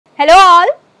Hello all,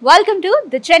 welcome to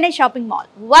the Chennai shopping mall,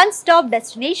 one-stop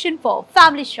destination for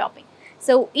family shopping.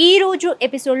 So, ee roju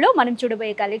episode lo manam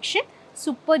chudaboye collection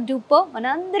super duper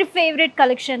manandri favorite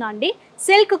collection andi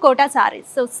silk Kota sarees.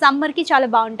 So, summer ki chaala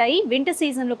baaguntayi, winter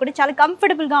season lo kuda chaala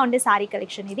comfortable ga unde saree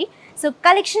collection idi. So,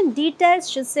 collection details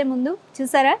chuse mundu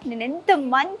chusara nenu enta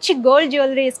manchi gold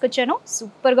jewelry eskochano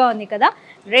super ga undi kada.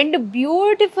 రెండు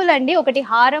beautiful అండి, ఒకటి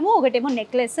హారము ఒకటేమో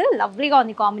necklace, లవ్లీగా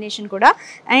ఉంది combination కూడా.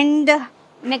 And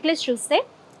necklace చూస్తే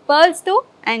పర్ల్స్తో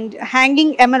and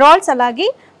hanging emeralds, అలాగే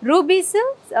rubies,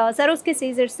 సరోస్కి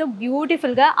సీజర్స్తో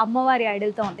బ్యూటిఫుల్గా అమ్మవారి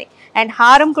ఐడల్తో ఉంది. అండ్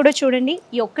హారం కూడా చూడండి,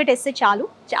 ఈ ఒక్కటేస్తే చాలు,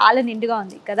 చాలా నిండుగా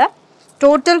ఉంది కదా.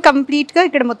 టోటల్ కంప్లీట్గా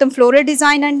ఇక్కడ మొత్తం ఫ్లోరల్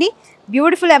డిజైన్ అండి,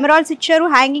 బ్యూటిఫుల్ ఎమరాల్డ్స్ ఇచ్చారు,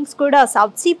 హ్యాంగింగ్స్ కూడా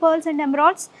south sea pearls and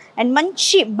emeralds, and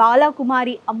మంచి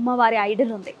బాలాకుమారి అమ్మవారి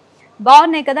ఐడల్ ఉంది,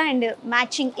 బాగున్నాయి కదా. And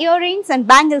matching ear rings and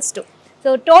bangles to.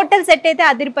 So total set అయితే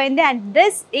అదిరిపోయింది. And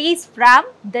this is from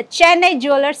the Chennai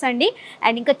jewellers అండి.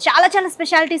 అండ్ ఇంకా చాలా చాలా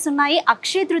స్పెషాలిటీస్ ఉన్నాయి.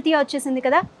 అక్షయ తృతీయ వచ్చేసింది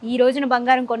కదా, ఈ రోజున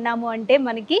బంగారం కొన్నాము అంటే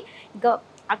మనకి ఇంకా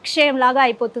అక్షయం లాగా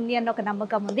అయిపోతుంది అన్న ఒక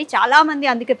నమ్మకం ఉంది, చాలామంది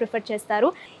అందుకే ప్రిఫర్ చేస్తారు.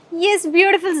 ఎస్,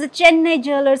 బ్యూటిఫుల్ చెన్నై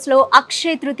జ్యువెలర్స్లో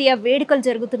అక్షయ తృతీయ వేడుకలు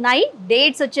జరుగుతున్నాయి.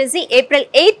 డేట్స్ వచ్చేసి April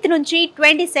 8th నుంచి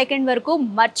 22nd వరకు,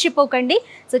 మర్చిపోకండి.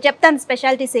 సో చెప్తాను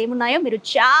స్పెషాలిటీస్ ఏమున్నాయో. మీరు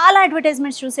చాలా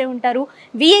అడ్వర్టైజ్మెంట్స్ చూసే ఉంటారు,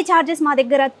 విఏ ఛార్జెస్ మా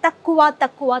దగ్గర తక్కువ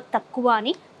తక్కువ తక్కువ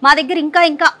అని. మా దగ్గర ఇంకా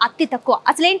ఇంకా అతి తక్కువ.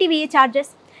 అసలేంటి విఏ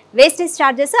ఛార్జెస్? వేస్టేజ్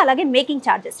ఛార్జెస్ అలాగే మేకింగ్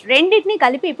ఛార్జెస్ రెండింటిని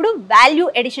కలిపి ఇప్పుడు వాల్యూ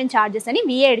ఎడిషన్ ఛార్జెస్ అని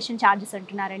విఏ ఎడిషన్ ఛార్జెస్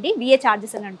అంటున్నారండి, విఏ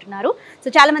ఛార్జెస్ అని అంటున్నారు. సో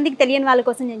చాలా మందికి తెలియని వాళ్ళ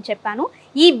కోసం నేను చెప్పాను,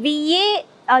 ఈ విఏ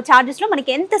ఛార్జెస్లో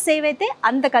మనకి ఎంత సేవ్ అయితే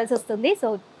అంత కలిసి వస్తుంది. సో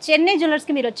చెన్నై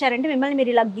జ్యువెలర్స్కి మీరు వచ్చారంటే మిమ్మల్ని మీరు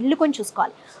ఇలా గిల్లుకొని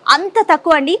చూసుకోవాలి, అంత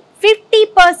తక్కువ అండి.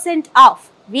 50% of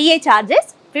VA charges,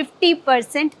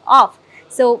 50% of.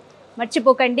 So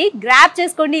మర్చిపోకండి, గ్రాప్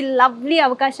చేసుకోండి లవ్లీ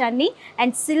అవకాశాన్ని.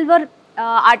 అండ్ సిల్వర్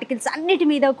ఆర్టికల్స్ అన్నిటి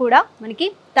మీద కూడా మనకి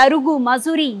తరుగు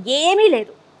మజూరి ఏమీ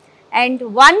లేదు. అండ్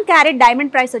 1 carat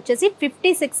డైమండ్ ప్రైస్ వచ్చేసి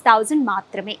 56,000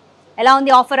 మాత్రమే. ఎలా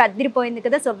ఉంది ఆఫర్? అదిరిపోయింది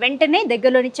కదా. సో వెంటనే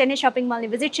దగ్గరలోని చెన్నై షాపింగ్ మాల్ని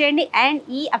విజిట్ చేయండి. అండ్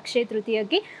ఈ అక్షయ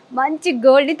తృతీయకి మంచి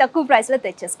గోల్డ్ని తక్కువ ప్రైస్లో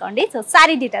తెచ్చేసుకోండి. సో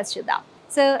సారీ డీటెయిల్స్ చూద్దాం.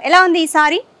 సో ఎలా ఉంది ఈ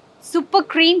sorry? Super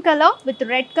cream colour with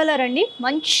red colour అండి,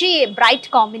 మంచి bright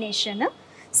combination.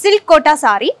 Silk quota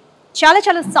sorry, చాలా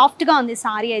చాలా సాఫ్ట్గా ఉంది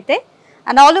సారీ అయితే.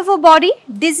 And all over body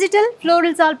digital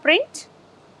ఫ్లోరల్సాల్ print,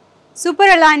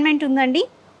 super alignment ఉందండి.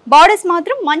 బార్డర్స్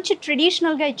మాత్రం మంచి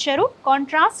ట్రెడిషనల్గా ఇచ్చారు,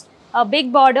 contrast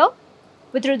big border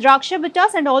with rudraksha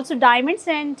buttas and also diamonds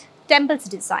and temples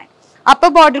design.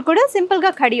 Upper border కూడా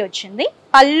సింపుల్గా ఖడీ వచ్చింది.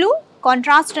 పళ్ళు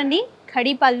కాంట్రాస్ట్ అండి,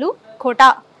 ఖడీ పళ్ళు కోటా.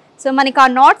 సో మనకి ఆ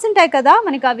నాట్స్ ఉంటాయి కదా,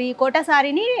 మనకి అవి కోటా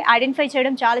సారీని ఐడెంటిఫై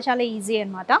చేయడం చాలా చాలా ఈజీ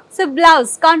అనమాట. So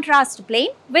blouse contrast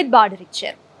plain with border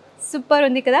ఇచ్చారు, సూపర్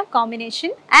ఉంది కదా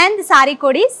combination. And sorry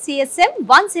code is CSM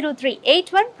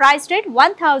 10381, price rate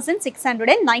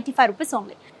 1,695 rupees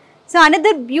only. So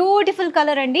another beautiful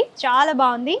colour అండి, చాలా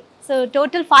బాగుంది. సో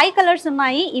టోటల్ 5 కలర్స్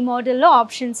ఉన్నాయి ఈ మోడల్లో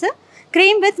options.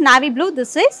 Cream with navy blue,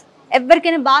 this is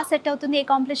ఎవరికైనా బాగా సెట్ అవుతుంది, ఏ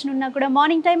కాంప్లెక్షన్ ఉన్నా కూడా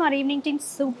morning time or evening time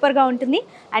సూపర్గా ఉంటుంది.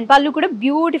 అండ్ పళ్ళు కూడా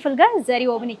బ్యూటిఫుల్గా జరీ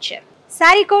ఓవెన్ ఇచ్చారు.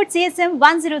 Sorry code CSM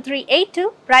 10382,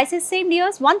 price is same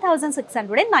dears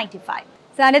 1,695.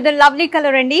 So another lovely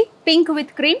colour అండి, పింక్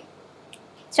విత్ క్రీమ్,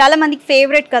 చాలా మందికి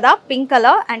ఫేవరెట్ కదా pink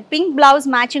colour. And pink blouse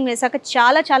matching వేసాక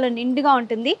చాలా చాలా నిండుగా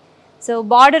ఉంటుంది. సో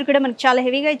బార్డర్ కూడా మనకి చాలా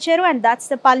హెవీగా ఇచ్చారు. అండ్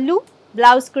దాట్స్ ద పళ్ళు,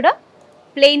 బ్లౌజ్ కూడా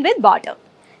plain with border.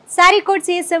 Sorry code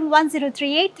CSM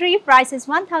 10383, price is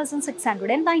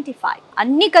 1,695.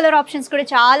 అన్ని కలర్ ఆప్షన్స్ కూడా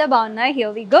చాలా బాగున్నాయి.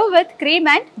 Here we go with cream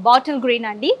and bottle green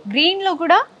అండి. గ్రీన్లో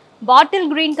కూడా బాటిల్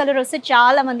గ్రీన్ కలర్ వస్తే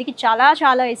చాలా మందికి చాలా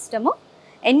చాలా ఇష్టము.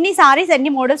 ఎన్ని సారీస్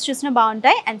ఎన్ని మోడల్స్ చూసినా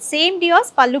బాగుంటాయి. అండ్ సేమ్ డియోస్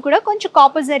పళ్ళు కూడా కొంచెం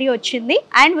కాపర్ జరీ వచ్చింది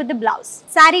and with the blouse.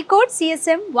 Sorry code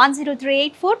CSM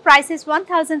 10384, price is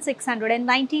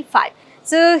 1,695.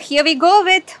 So here we go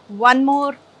with one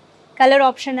more colour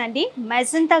option అండి,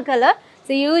 మెజెంటా కలర్.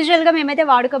 సో యూజువల్గా మేమైతే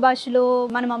వాడుక భాషలో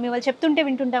మన మమ్మీ వాళ్ళు చెప్తుంటే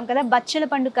వింటుంటాం కదా, బచ్చల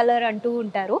పండు కలర్ అంటూ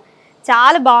ఉంటారు.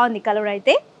 చాలా బాగుంది కలర్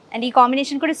అయితే. అండ్ ఈ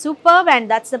కాంబినేషన్ కూడా సూపర్. అండ్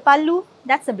దట్స్ ద పళ్ళు,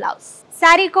 that's the blouse.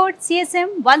 Sorry code CSM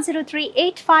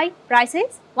 10385, price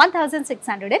is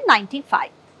 1,695.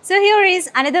 So here is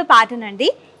another pattern అండి,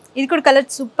 ఇది కూడా కలర్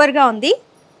సూపర్గా ఉంది.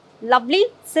 Lovely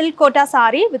silk quota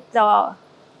sorry with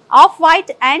off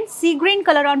white and sea green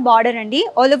colour on border అండి.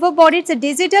 All over body it's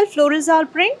digital ఫ్లోరల్సాల్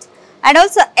print and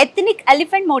also ethnic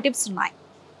elephant motifs ఉన్నాయి.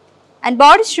 And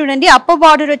borders చూడండి, upper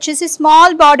border వచ్చేసి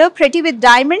small border pretty with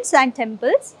diamonds and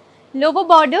temples. Lower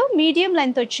border medium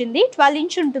length వచ్చింది, 12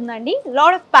 inch ఉంటుందండి.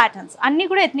 Lot of patterns, అన్నీ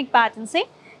కూడా ethnic ప్యాటర్న్సే.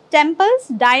 Temples,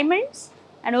 diamonds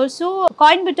and also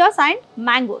coin buttas and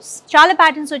mangoes, చాలా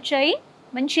patterns వచ్చాయి.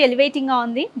 మంచి ఎలివేటింగ్గా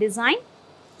ఉంది డిజైన్.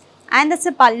 అండ్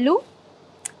దట్స్ ఎ పళ్ళు.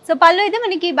 సో సో పళ్ళు అయితే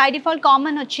మనకి బై డిఫాల్ట్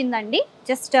కామన్ వచ్చిందండి,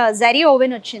 జస్ట్ జరీ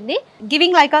ఓవెన్ వచ్చింది,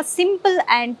 giving like a simple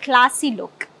and classy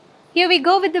look. Here we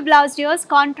go with the blouse dears,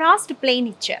 contrast plain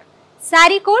ఇచ్చారు.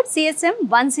 Sari code CSM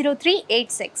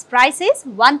 10386, price is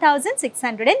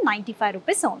 1695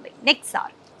 rupees only. Next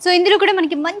sorry. So ఇందులో కూడా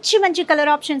మనకి మంచి మంచి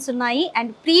కలర్ ఆప్షన్స్ ఉన్నాయి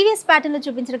and previous ప్యాటర్న్లో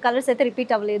చూపించిన కలర్స్ అయితే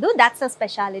రిపీట్ అవ్వలేదు, that's a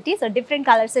speciality. So different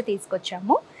colours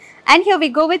తీసుకొచ్చాము. And here we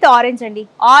go with orange అండి.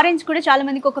 ఆరెంజ్ కూడా చాలా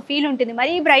మందికి ఒక ఫీల్ ఉంటుంది,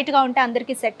 మరీ బ్రైట్గా ఉంటే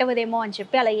అందరికీ సెట్ అవ్వదేమో అని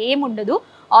చెప్పి, అలా ఏమి ఉండదు.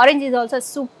 Orange is also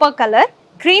super colour.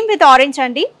 Cream with orange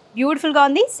అండి, బ్యూటిఫుల్గా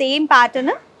ఉంది. సేమ్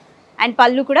ప్యాటర్న్ అండ్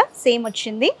పళ్ళు కూడా సేమ్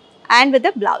వచ్చింది. And with the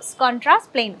blouse contrast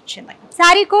plain వచ్చింది.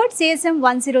 Sari code CSM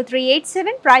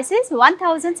 10387, prices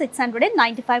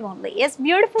 1695 only. Yes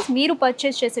beautiful. మీరు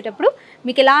పర్చేస్ చేసేటప్పుడు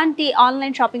మీకు ఎలాంటి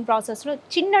ఆన్లైన్ షాపింగ్ ప్రాసెస్లో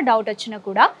చిన్న డౌట్ వచ్చినా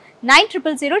కూడా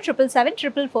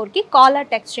 9000777744కి కాల్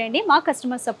ఆర్ టెక్స్ట్ చేయండి. మా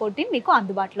కస్టమర్ సపోర్ట్ టీమ్ మీకు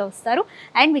అందుబాటులో వస్తారు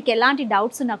అండ్ మీకు ఎలాంటి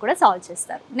డౌట్స్ ఉన్నా కూడా సాల్వ్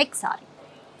చేస్తారు. Next sorry.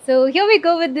 So here we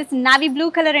go with this navy blue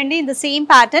colour అండి, ఇన్ ద సేమ్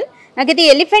ప్యాటర్న్. నాకైతే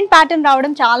ఎలిఫెంట్ ప్యాటర్న్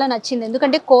రావడం చాలా నచ్చింది,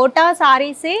 ఎందుకంటే కోటా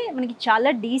సారీసే మనకి చాలా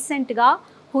డీసెంట్గా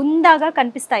హుందాగా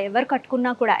కనిపిస్తాయి ఎవరు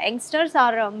కట్టుకున్నా కూడా, youngsters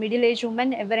are middle age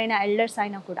women ఎవరైనా ఎల్డర్స్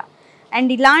అయినా కూడా. అండ్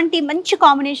ఇలాంటి మంచి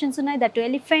కాంబినేషన్స్ ఉన్నాయి, దట్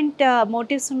ఎలిఫెంట్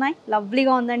మోటివ్స్ ఉన్నాయి,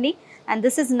 లవ్లీగా ఉందండి. And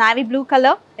this is navy blue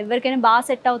colour, ఎవరికైనా బాగా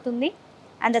సెట్ అవుతుంది.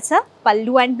 అండ్ దట్స్ అ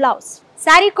పల్లు and blouse.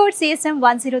 Sari code CSM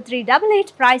 10388,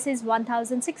 price is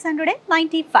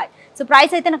 1695. So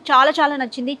price అయితే నాకు చాలా చాలా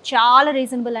నచ్చింది, చాలా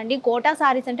రీజనబుల్ అండి. కోటా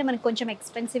సారీస్ అంటే మనకి కొంచెం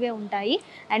ఎక్స్పెన్సివే ఉంటాయి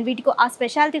అండ్ వీటికి ఆ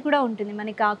స్పెషాలిటీ కూడా ఉంటుంది,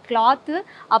 మనకి ఆ క్లాత్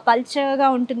ఆ పల్చగా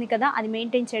ఉంటుంది కదా, అది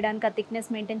మెయింటైన్ చేయడానికి, ఆ థిక్నెస్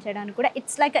మెయింటైన్ చేయడానికి కూడా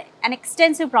it's like an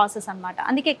extensive process అనమాట,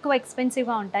 అందుకే ఎక్కువ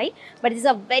ఎక్స్పెన్సివ్గా ఉంటాయి. But it's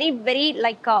a very very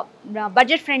like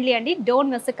budget friendly అండి,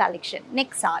 don't miss the collection.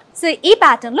 Next sorry. So ఈ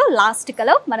ప్యాటర్న్లో లాస్ట్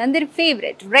కలర్ మనందరి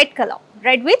favourite red colour,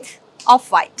 red with off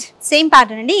white. Same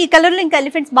pattern అండి. ఈ కలర్లో ఇంకా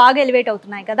ఎలిఫెంట్స్ బాగా ఎలివేట్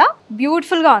అవుతున్నాయి కదా,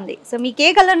 బ్యూటిఫుల్గా ఉంది. సో మీకు ఏ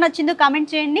కలర్ నచ్చిందో కామెంట్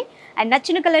చేయండి అండ్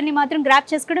నచ్చిన కలర్ని మాత్రం గ్రాప్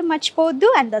చేసుకోవడం మర్చిపోవద్దు.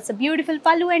 అండ్ దట్స్ అ బ్యూటిఫుల్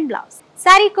పల్లు and blouse.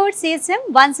 Sari code CSM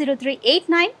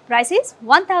 10389, price is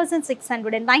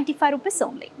 1695 rupees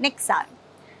only. Next sorry.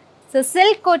 So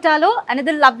silk కోటాలో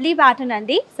అనదర్ లవ్లీ ప్యాటర్న్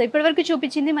అండి. సో ఇప్పటివరకు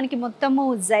చూపించింది మనకి మొత్తము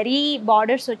జరీ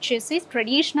బార్డర్స్ వచ్చేసి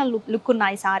ట్రెడిషనల్ లుక్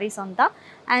ఉన్నాయి సారీస్ అంతా.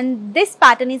 And this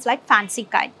pattern is like fancy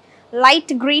kind, light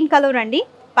green colour అండి,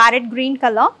 parrot green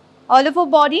colour, all over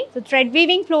body thread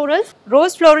weaving florals,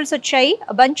 rose florals వచ్చాయి,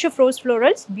 బంచ్ ఆఫ్ రోజ్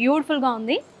ఫ్లోరల్స్, బ్యూటిఫుల్గా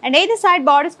ఉంది. అండ్ ఏదో సైడ్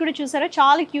బార్డర్స్ కూడా చూసారా,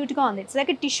 చాలా క్యూట్గా ఉంది. ఇట్స్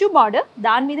లైక్ టిష్యూ బార్డర్,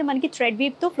 దాని మీద మనకి థ్రెడ్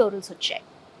వీవ్తో ఫ్లోరల్స్ వచ్చాయి.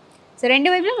 సో రెండు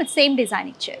వైపులో మనకి సేమ్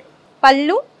డిజైన్ ఇచ్చారు.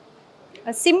 పళ్ళు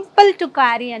సింపుల్ టు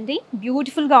క్యారీ అండి,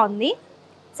 బ్యూటిఫుల్గా ఉంది.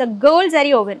 So gold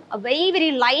zari oven, very very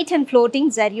light and floating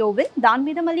zari oven, దాని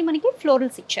మీద మళ్ళీ మనకి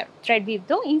ఫ్లోరల్స్ ఇచ్చారు thread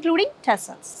వీవ్తో including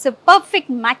tassels. So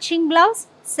perfect matching blouse,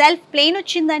 self plain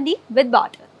వచ్చిందండి with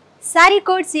border. Sari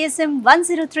code CSM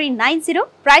 10390,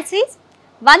 price is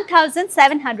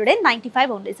 1795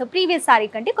 only. So previous sorry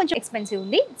కంటే కొంచెం ఎక్స్పెన్సివ్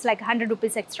ఉంది, ఇట్స్ లైక్ 100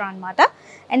 రూపీస్ ఎక్స్ట్రా అనమాట.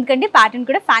 ఎందుకంటే ప్యాటర్న్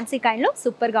కూడా ఫ్యాన్సీ కైండ్లో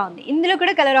సూపర్గా ఉంది. ఇందులో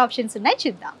కూడా కలర్ ఆప్షన్స్ ఉన్నాయి,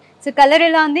 చూద్దాం. సో కలర్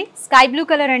ఎలా ఉంది, స్కై బ్లూ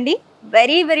కలర్ అండి,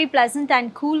 very very pleasant and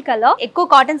cool colour. ఎక్కువ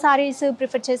కాటన్ సారీస్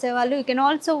ప్రిఫర్ చేసేవాళ్ళు you can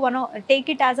also take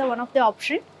it as a one of the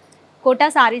option. Quota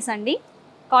saris అండి,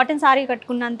 కాటన్ సారీ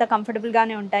కట్టుకున్నంత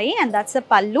కంఫర్టబుల్గానే ఉంటాయి. అండ్ దట్స్ అ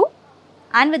పల్లు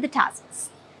and with the tassels.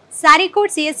 Saree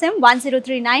code CSM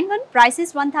 10391, price is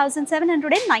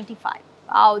 1795.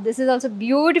 Wow, this is also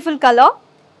beautiful color.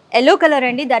 Yellow color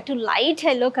andi, that too light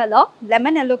yellow color,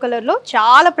 lemon yellow color lo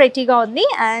chaala pretty ga undi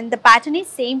and the pattern is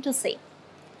same to same.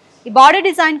 The border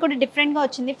design kuda different ga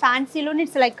vachindi, fancy lo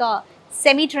it's like a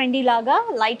semi trendy laga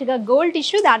light ga gold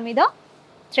tissue dani meeda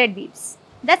thread weaves.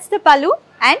 That's the pallu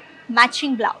and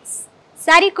matching blouse.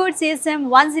 Saree code CSM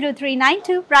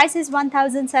 10392, price is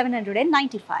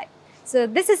 1795. So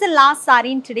this is the last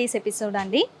saree in today's episode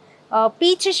andi.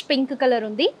 Peachish pink color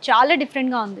undi, chaala different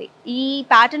ga undi. Ee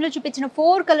pattern lo chupichina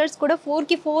 4 colors kuda 4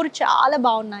 ki 4 chaala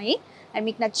baagunnayi and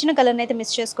meeku nachina color naithe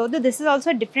miss chesukodu. This is also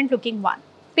a different looking one.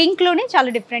 Pink lone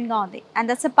chaala different ga undi and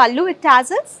that's a pallu with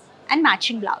tassels and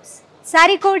matching blouse.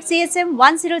 Saree code CSM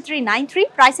 10393,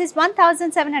 price is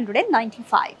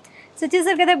 1795. So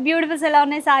చూసారు కదా beautifuls ఎలా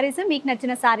ఉన్నాయి సారీస్. మీకు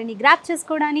నచ్చిన సారీని grab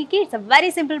చేసుకోవడానికి it's a very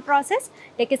simple process.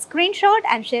 Take a screen shot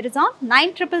and share is on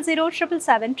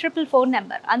 9000077744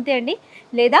 number, అంతే అండి.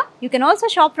 లేదా you can also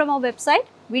shop from our website.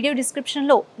 Video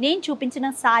డిస్క్రిప్షన్లో నేను చూపించిన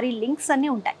సారీ లింక్స్ అన్నీ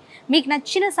ఉంటాయి. మీకు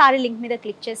నచ్చిన సారీ లింక్ మీద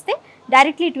క్లిక్ చేస్తే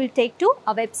directly it will take to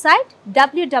a website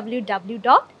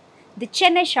www.sarees.in.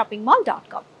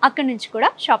 thechennai.shoppingmall.com. అక్కడ నుంచి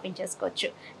కూడా షాపింగ్ చేసుకోవచ్చు.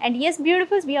 And yes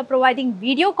beautifuls, we are providing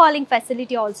video calling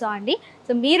facility also అండి.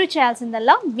 సో మీరు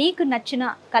చేయాల్సిందల్లా మీకు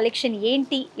నచ్చిన కలెక్షన్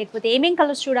ఏంటి, లేకపోతే ఏమేం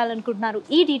కలర్స్ చూడాలనుకుంటున్నారు,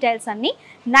 ఈ డీటెయిల్స్ అన్నీ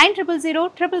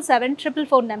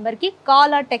 90077744 నెంబర్కి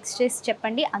కాల్ ఆర్ టెక్స్ట్ చేసి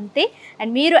చెప్పండి, అంతే.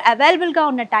 అండ్ మీరు అవైలబుల్గా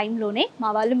ఉన్న టైంలోనే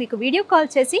మా వాళ్ళు మీకు వీడియో కాల్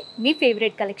చేసి మీ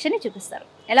ఫేవరెట్ కలెక్షన్ని చూపిస్తారు.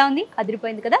 ఎలా ఉంది?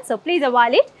 అదిరిపోయింది కదా? So please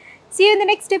avoid it. See you in the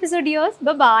next episode, yours.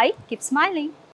 Bye bye. Keep smiling.